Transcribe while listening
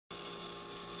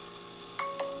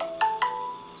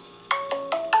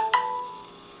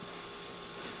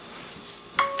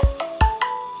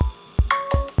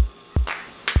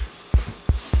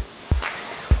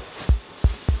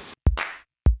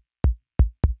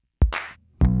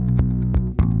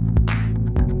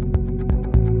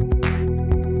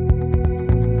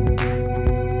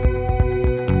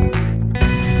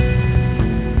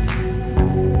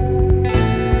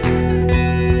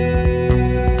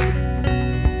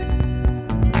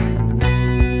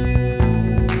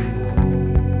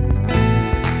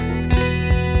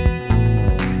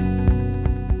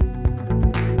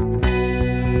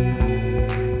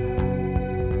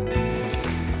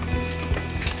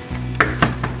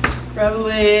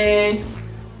Reveille!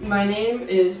 My name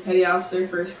is Petty Officer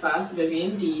First Class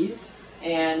Vivian Dees,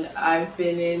 and I've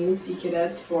been in the Sea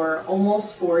Cadets for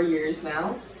almost 4 years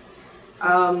now.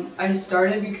 I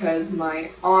started because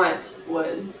my aunt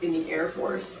was in the Air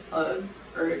Force,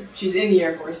 or she's in the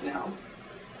Air Force now,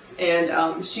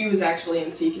 and she was actually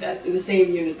in Sea Cadets in the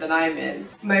same unit that I'm in.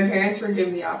 My parents were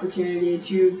given the opportunity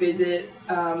to visit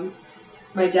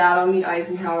my dad on the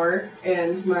Eisenhower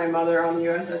and my mother on the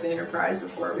USS Enterprise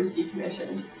before it was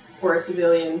decommissioned for a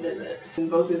civilian visit. And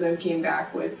both of them came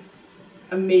back with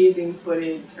amazing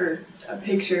footage or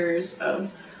pictures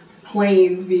of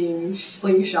planes being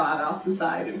slingshot off the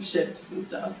side of ships and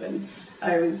stuff, and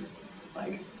I was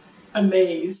like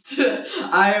amazed.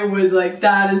 I was like,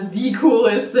 that is the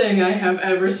coolest thing I have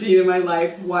ever seen in my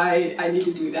life. Why I need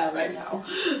to do that right now.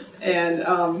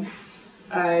 And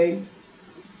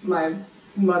my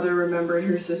mother remembered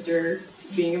her sister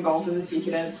being involved in the Sea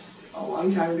Cadets a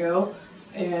long time ago,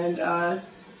 and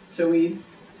so we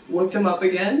looked them up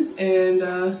again,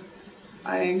 and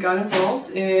I got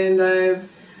involved, and I've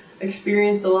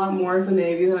experienced a lot more of the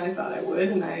Navy than I thought I would,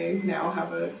 and I now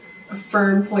have a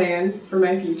firm plan for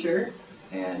my future,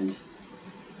 and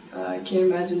I can't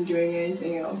imagine doing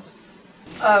anything else.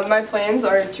 My plans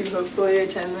are to hopefully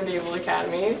attend the Naval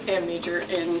Academy and major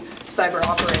in cyber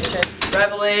operations.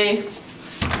 Reveille!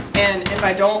 And if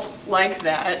I don't like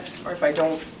that, or if I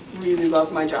don't really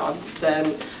love my job,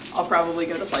 then I'll probably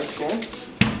go to flight school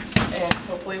and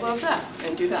hopefully love that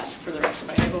and do that for the rest of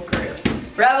my naval career.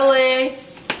 Reveille!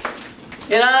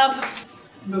 Get up!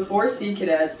 Before Sea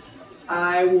Cadets,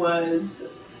 I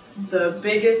was the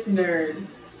biggest nerd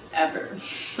ever.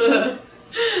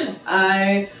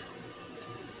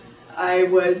 I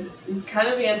was kind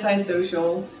of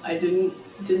antisocial. I didn't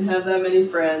have that many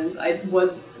friends. I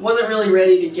wasn't really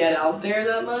ready to get out there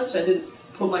that much. I didn't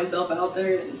put myself out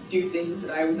there and do things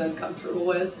that I was uncomfortable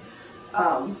with.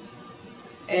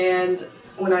 And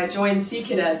when I joined Sea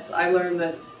Cadets, I learned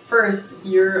that first,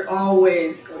 you're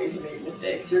always going to make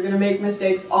mistakes. You're going to make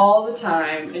mistakes all the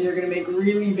time, and you're going to make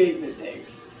really big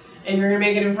mistakes. And you're going to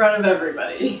make it in front of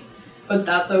everybody. But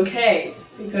that's okay,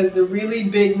 because the really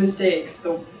big mistakes,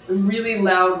 the really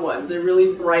loud ones, the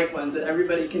really bright ones that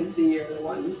everybody can see are the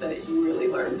ones that you really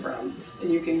learn from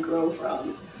and you can grow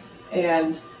from.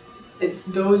 And it's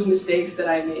those mistakes that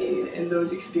I made and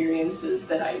those experiences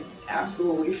that I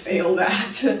absolutely failed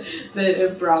at that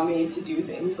have brought me to do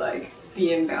things like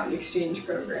the inbound exchange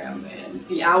program and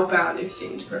the outbound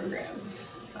exchange program.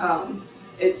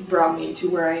 It's brought me to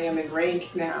where I am in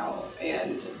rank now,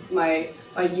 and my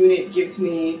unit gives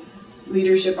me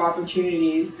leadership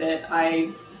opportunities that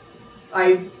I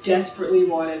desperately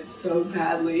wanted so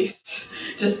badly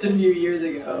just a few years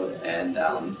ago, and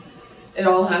it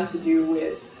all has to do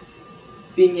with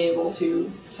being able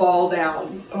to fall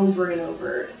down over and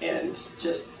over and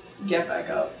just get back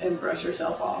up and brush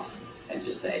yourself off and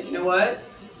just say, you know what,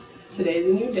 today's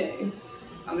a new day,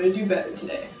 I'm gonna do better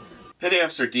today. Petty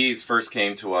Officer Dees first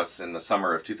came to us in the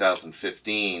summer of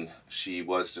 2015. She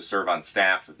was to serve on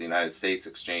staff of the United States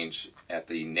Exchange at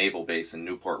the Naval base in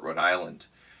Newport, Rhode Island.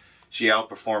 She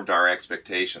outperformed our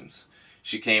expectations.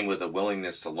 She came with a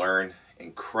willingness to learn,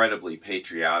 incredibly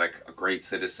patriotic, a great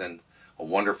citizen, a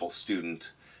wonderful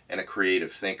student, and a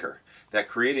creative thinker. That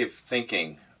creative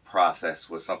thinking process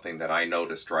was something that I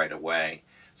noticed right away.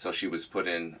 So she was put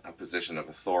in a position of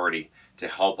authority to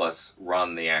help us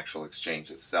run the actual exchange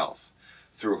itself.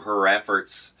 Through her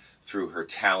efforts, through her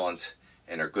talent,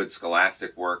 and her good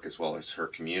scholastic work, as well as her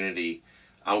community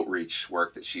outreach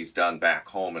work that she's done back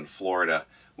home in Florida,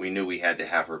 we knew we had to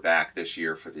have her back this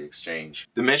year for the exchange.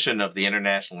 The mission of the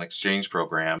International Exchange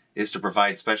Program is to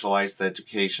provide specialized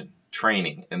education,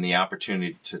 training, and the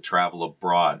opportunity to travel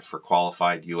abroad for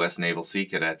qualified U.S. Naval Sea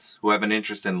Cadets who have an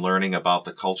interest in learning about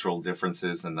the cultural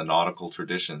differences and the nautical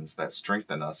traditions that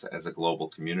strengthen us as a global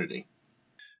community.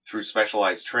 Through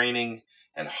specialized training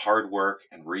and hard work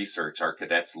and research, our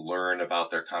cadets learn about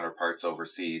their counterparts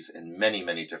overseas in many,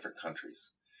 many different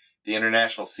countries. The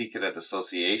International Sea Cadet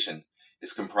Association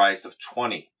is comprised of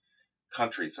 20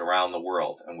 countries around the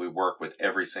world, and we work with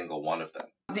every single one of them.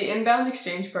 The inbound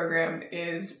exchange program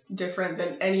is different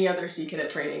than any other Sea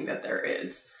Cadet training that there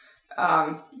is.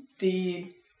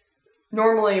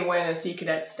 Normally when a Sea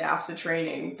Cadet staffs a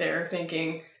training, they're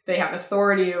thinking they have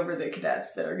authority over the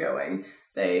cadets that are going.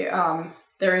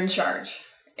 They're in charge.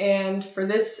 And for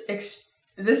this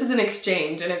is an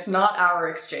exchange, and it's not our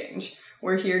exchange.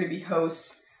 We're here to be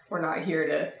hosts. We're not here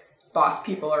to boss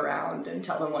people around and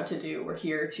tell them what to do. We're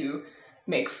here to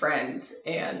make friends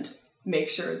and make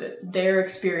sure that their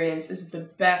experience is the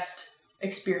best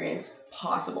experience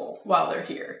possible while they're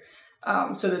here.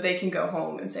 so that they can go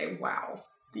home and say, wow,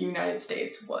 the United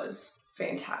States was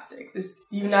fantastic. The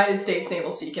United States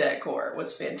Naval Sea Cadet Corps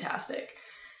was fantastic.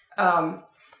 And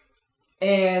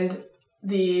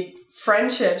the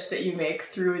friendships that you make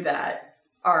through that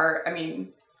are, I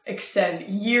mean, extend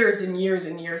years and years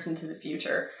and years into the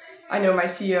future. I know my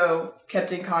CO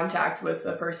kept in contact with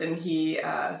a person he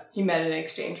met in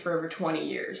exchange for over 20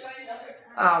 years.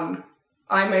 I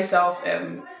myself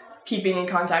am keeping in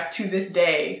contact to this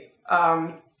day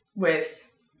with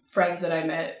friends that I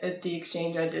met at the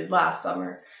exchange I did last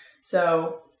summer.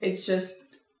 So it's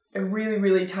just a really,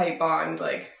 really tight bond.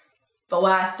 Like, the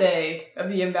last day of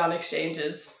the inbound exchange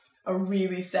is a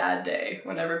really sad day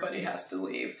when everybody has to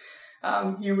leave.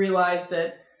 You realize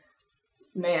that,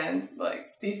 man,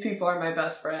 like, these people are my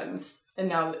best friends. And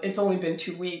now it's only been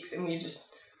 2 weeks and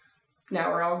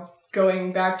now we're all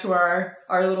going back to our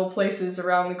little places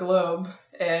around the globe.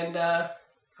 And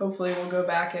hopefully we'll go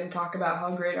back and talk about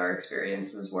how great our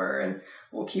experiences were, and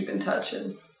we'll keep in touch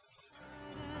and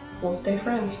we'll stay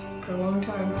friends for a long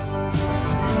time.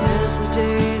 And as the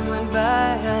days went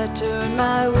by, I turned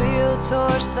my wheel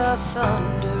towards the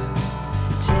thunder,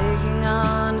 taking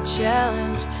on a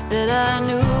challenge that I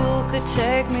knew could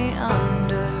take me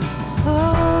under.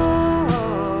 Oh,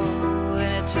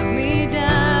 and it took me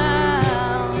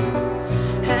down,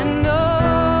 and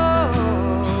oh,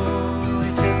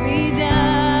 it took me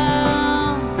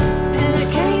down, and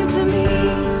it came to me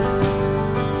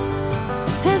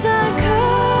as I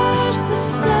cursed the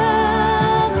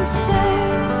storm and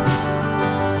said,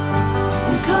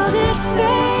 and called it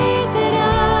fate that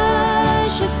I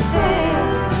should fail.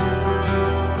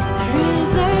 There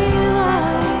is a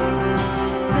light,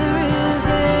 there is a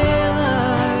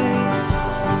light,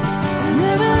 and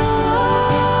there will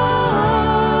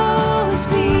always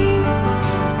be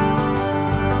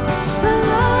the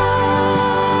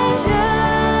light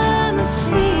and the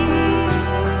sea,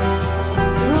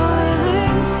 the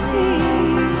roiling sea,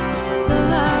 the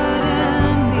light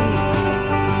and me.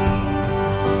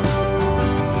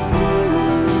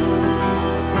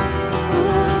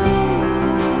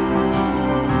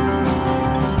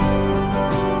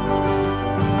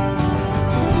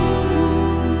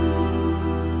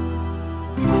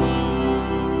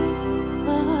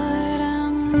 The light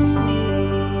and me.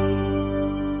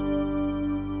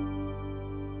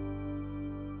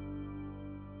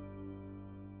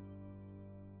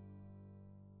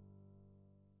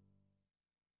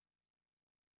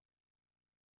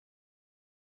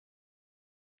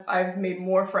 I've made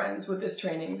more friends with this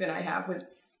training than I have with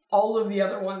all of the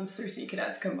other ones through Sea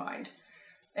Cadets combined.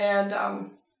 And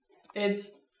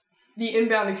it's the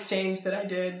inbound exchange that I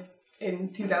did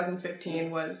in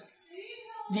 2015 was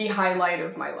the highlight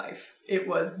of my life. It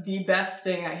was the best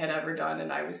thing I had ever done,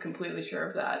 and I was completely sure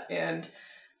of that. And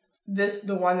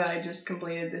the one that I just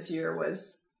completed this year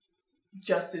was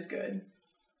just as good,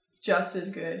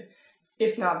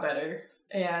 if not better.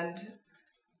 And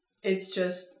it's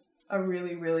just a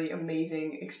really, really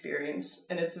amazing experience,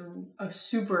 and it's a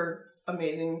super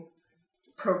amazing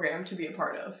program to be a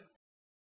part of.